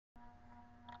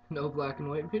No black and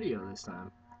white video this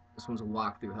time. This one's a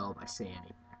walk through hell by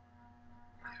Sandy.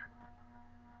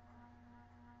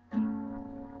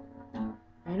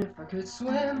 And if I could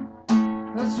swim,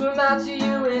 I'd swim out to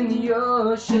you in the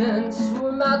ocean,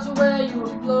 swim out to where you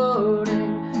were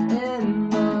floating in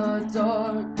the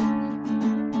dark.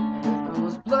 And if I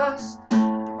was blessed,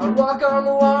 I'd walk on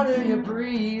the water you're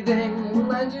breathing,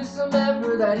 lend you some air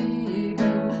for that heaving,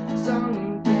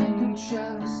 sunken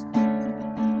chest.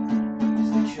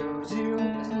 They chose you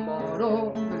as a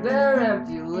model for their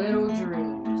empty little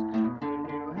dreams.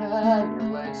 You had your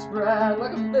legs spread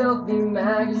like a filthy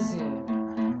magazine.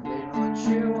 They hunt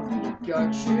you, and you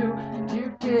got you, and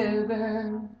you've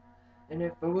given. And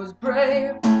if I was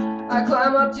brave, I'd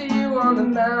climb up to you on the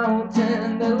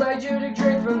mountain. They led you to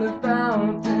drink from the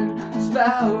fountain,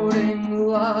 spouting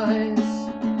lies.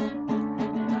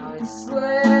 I'd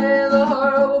slay the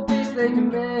horrible beast they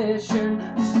commission,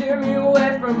 steer me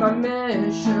away from my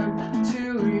mission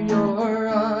to your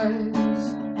eyes.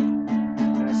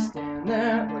 And I stand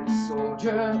there like a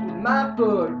soldier with my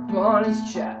foot upon his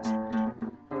chest,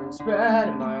 arms spread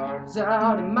and my arms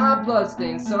out and my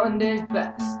bloodstained Sunday's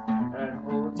best. And I'd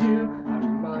hold you, I'd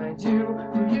remind you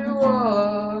who you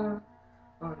are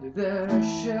under their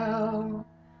shell.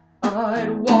 I'd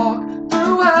walk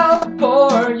through hell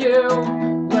for you,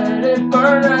 let it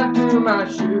burn right through my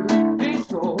shoes. These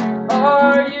souls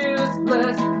are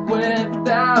useless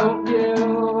without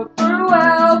you. Through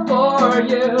hell for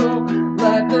you,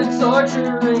 let the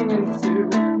torturing ensue.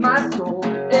 My soul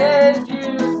is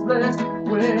useless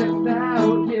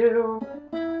without you.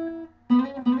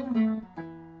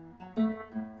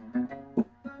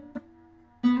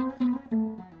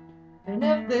 And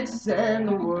if they send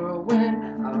the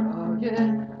whirlwind, I would hug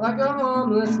it like a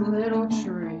homeless little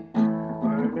tree.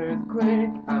 Or an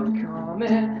earthquake, I would calm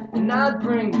it, and I'd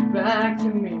bring you back to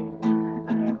me.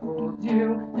 And I'd hold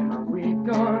you in my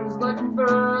weak arms like a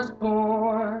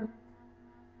firstborn.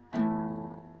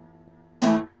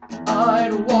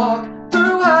 I'd walk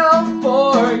through hell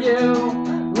for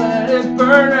you, let it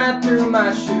burn right through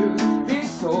my shoes.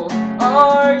 These souls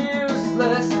are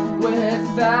useless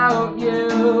without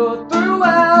you. Through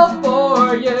hell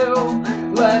for you,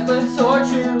 let the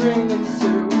torturing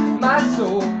ensue. My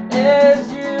soul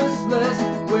is useless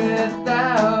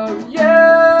without you.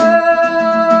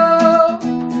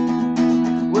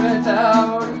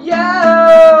 Without you.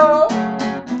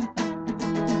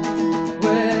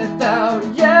 Without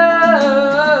you.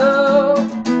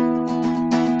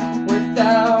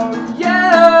 Without you.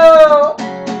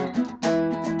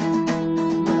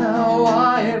 Now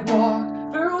I've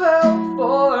walked through hell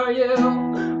for you.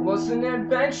 What's an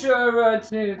adventure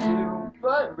to do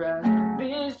but rest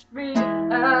these feet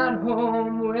at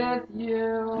home with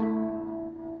you?